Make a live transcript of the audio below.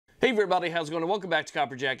Hey everybody, how's it going? Welcome back to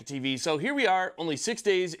Copper Jacket TV. So here we are, only 6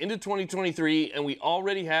 days into 2023, and we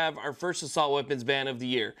already have our first assault weapons ban of the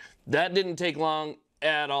year. That didn't take long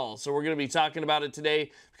at all. So we're going to be talking about it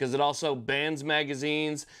today because it also bans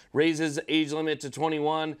magazines, raises age limit to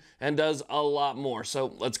 21, and does a lot more.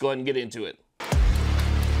 So let's go ahead and get into it.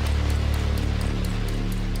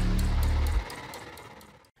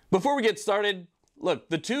 Before we get started, look,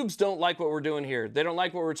 the tubes don't like what we're doing here. They don't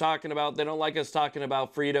like what we're talking about. They don't like us talking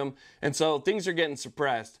about freedom. And so things are getting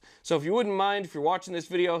suppressed. So if you wouldn't mind, if you're watching this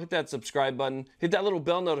video, hit that subscribe button, hit that little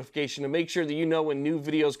bell notification to make sure that you know when new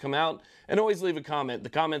videos come out, and always leave a comment. The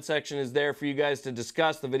comment section is there for you guys to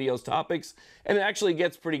discuss the video's topics, and it actually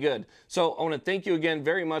gets pretty good. So I want to thank you again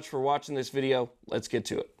very much for watching this video. Let's get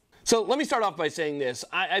to it. So let me start off by saying this.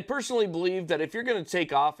 I personally believe that if you're going to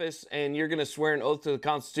take office and you're going to swear an oath to the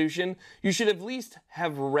Constitution, you should at least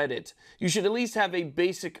have read it. You should at least have a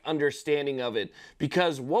basic understanding of it,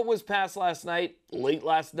 because what was passed last night, late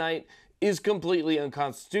last night, is completely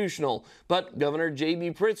unconstitutional. But Governor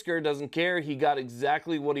J.B. Pritzker doesn't care. He got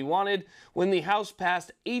exactly what he wanted when the House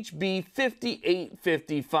passed HB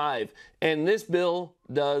 5855, and this bill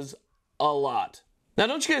does a lot. Now,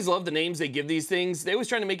 don't you guys love the names they give these things? They always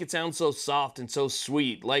try to make it sound so soft and so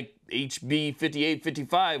sweet, like HB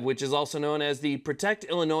 5855, which is also known as the Protect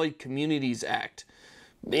Illinois Communities Act.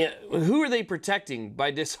 Who are they protecting by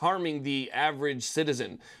disarming the average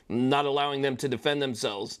citizen, not allowing them to defend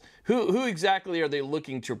themselves? Who exactly are they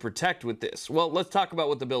looking to protect with this? Well, let's talk about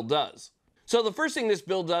what the bill does. So the first thing this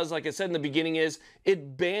bill does, like I said in the beginning, is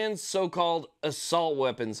it bans so-called assault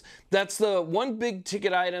weapons. That's the one big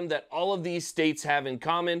ticket item that all of these states have in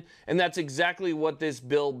common, and that's exactly what this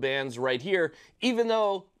bill bans right here, even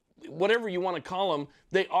though whatever you want to call them,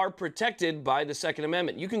 they are protected by the Second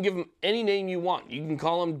Amendment. You can give them any name you want. You can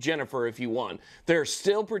call them Jennifer if you want. They're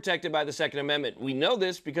still protected by the Second Amendment. We know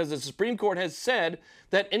this because the Supreme Court has said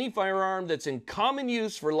that any firearm that's in common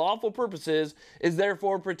use for lawful purposes is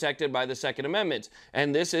therefore protected by the Second Amendment.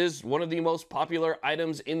 And this is one of the most popular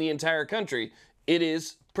items in the entire country. It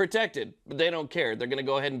is protected, but they don't care. They're going to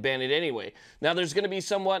go ahead and ban it anyway. Now, there's going to be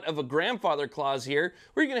somewhat of a grandfather clause here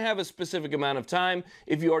where you're going to have a specific amount of time.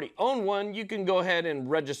 If you already own one, you can go ahead and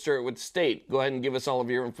register it with the state. Go ahead and give us all of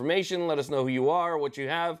your information. Let us know who you are, what you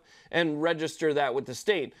have, and register that with the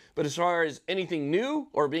state. But as far as anything new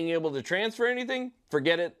or being able to transfer anything,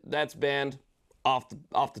 forget it. That's banned off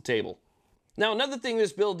the table. Now, another thing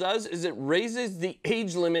this bill does is it raises the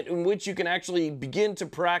age limit in which you can actually begin to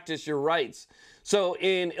practice your rights. So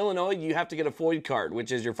in Illinois, you have to get a FOID card,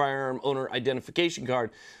 which is your firearm owner identification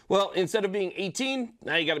card. Well, instead of being 18,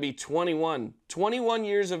 now you got to be 21. 21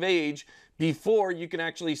 years of age before you can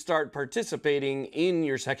actually start participating in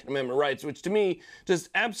your Second Amendment rights, which to me just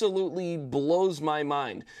absolutely blows my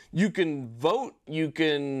mind. You can vote, you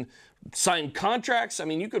can sign contracts. I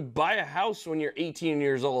mean, you could buy a house when you're 18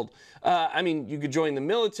 years old. I mean, you could join the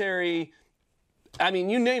military. I mean,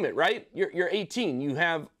 you name it, right? You're 18. You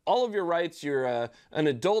have all of your rights. You're an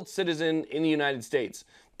adult citizen in the United States.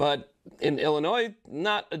 But in Illinois,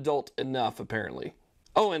 not adult enough, apparently.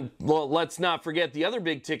 Oh, and well, let's not forget the other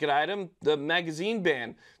big ticket item, the magazine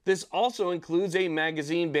ban. This also includes a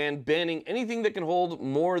magazine ban banning anything that can hold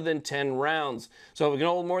more than 10 rounds. So if it can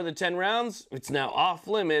hold more than 10 rounds, it's now off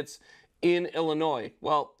limits in Illinois.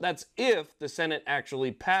 Well, that's if the Senate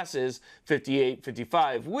actually passes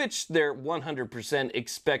 5855, which they're 100%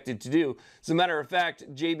 expected to do. As a matter of fact,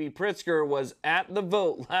 J.B. Pritzker was at the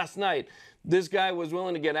vote last night. This guy was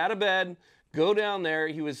willing to get out of bed, go down there.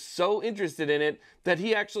 He was so interested in it that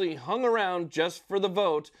he actually hung around just for the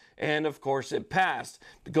vote, and of course it passed.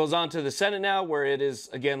 It goes on to the Senate now, where it is,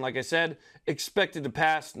 again, like I said, expected to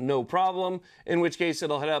pass no problem, in which case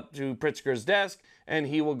it'll head up to Pritzker's desk, and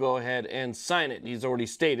he will go ahead and sign it. He's already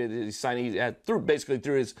stated he's signing basically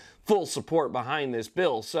through his full support behind this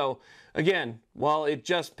bill. So again, while it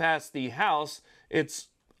just passed the House, it's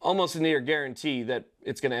almost a near guarantee that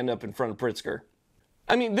it's going to end up in front of Pritzker.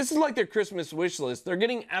 I mean, this is like their Christmas wish list. They're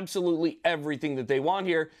getting absolutely everything that they want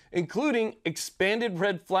here, including expanded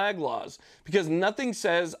red flag laws, because nothing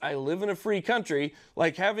says I live in a free country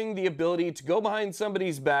like having the ability to go behind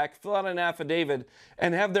somebody's back, fill out an affidavit,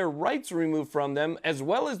 and have their rights removed from them, as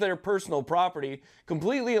well as their personal property,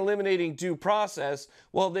 completely eliminating due process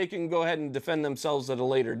while they can go ahead and defend themselves at a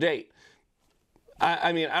later date.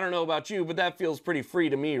 I mean, I don't know about you, but that feels pretty free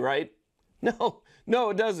to me, right? No,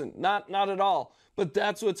 it doesn't. Not at all. But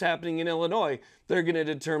that's what's happening in Illinois. They're going to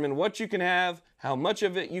determine what you can have, how much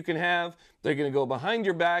of it you can have. They're going to go behind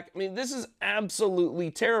your back. I mean, this is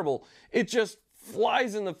absolutely terrible. It just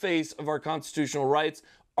flies in the face of our constitutional rights,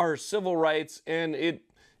 our civil rights, and it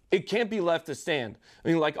it can't be left to stand. I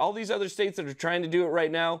mean, like all these other states that are trying to do it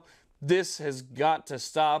right now, this has got to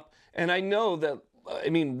stop. And I know that, I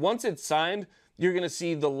mean, once it's signed, you're going to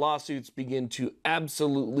see the lawsuits begin to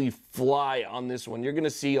absolutely fly on this one. You're going to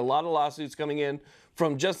see a lot of lawsuits coming in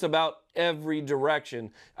from just about every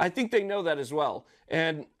direction. I think they know that as well.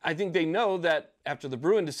 And I think they know that after the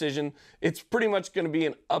Bruen decision, it's pretty much going to be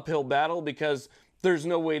an uphill battle because there's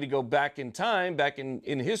no way to go back in time, back in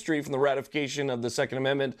history from the ratification of the Second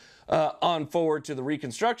Amendment on forward to the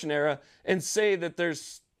Reconstruction era and say that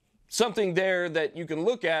there's something there that you can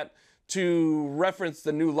look at to reference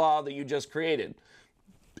the new law that you just created.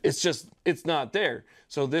 It's not there.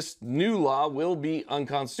 So this new law will be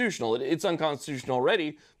unconstitutional. It's unconstitutional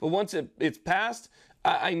already, but once it's passed,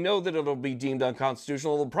 I know that it'll be deemed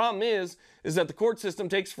unconstitutional. The problem is that the court system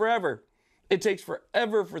takes forever. It takes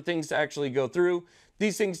forever for things to actually go through.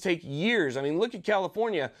 These things take years. I mean, look at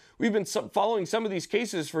California. We've been following some of these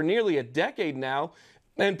cases for nearly a decade now,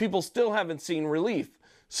 and people still haven't seen relief.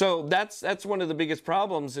 So that's one of the biggest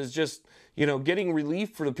problems is just, you know, getting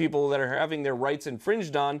relief for the people that are having their rights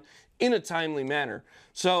infringed on in a timely manner.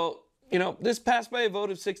 So, you know, this passed by a vote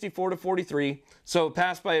of 64-43. So it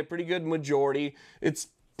passed by a pretty good majority. It's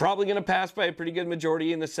probably going to pass by a pretty good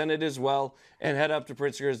majority in the Senate as well and head up to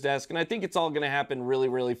Pritzker's desk. And I think it's all going to happen really,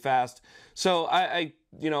 really fast. So I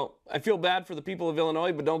feel bad for the people of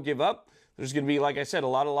Illinois, but don't give up. There's going to be, like I said, a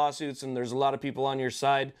lot of lawsuits, and there's a lot of people on your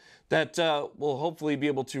side that will hopefully be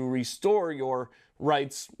able to restore your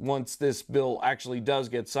rights once this bill actually does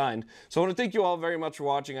get signed. So I want to thank you all very much for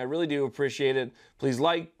watching. I really do appreciate it. Please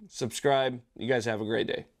like, subscribe. You guys have a great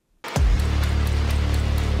day.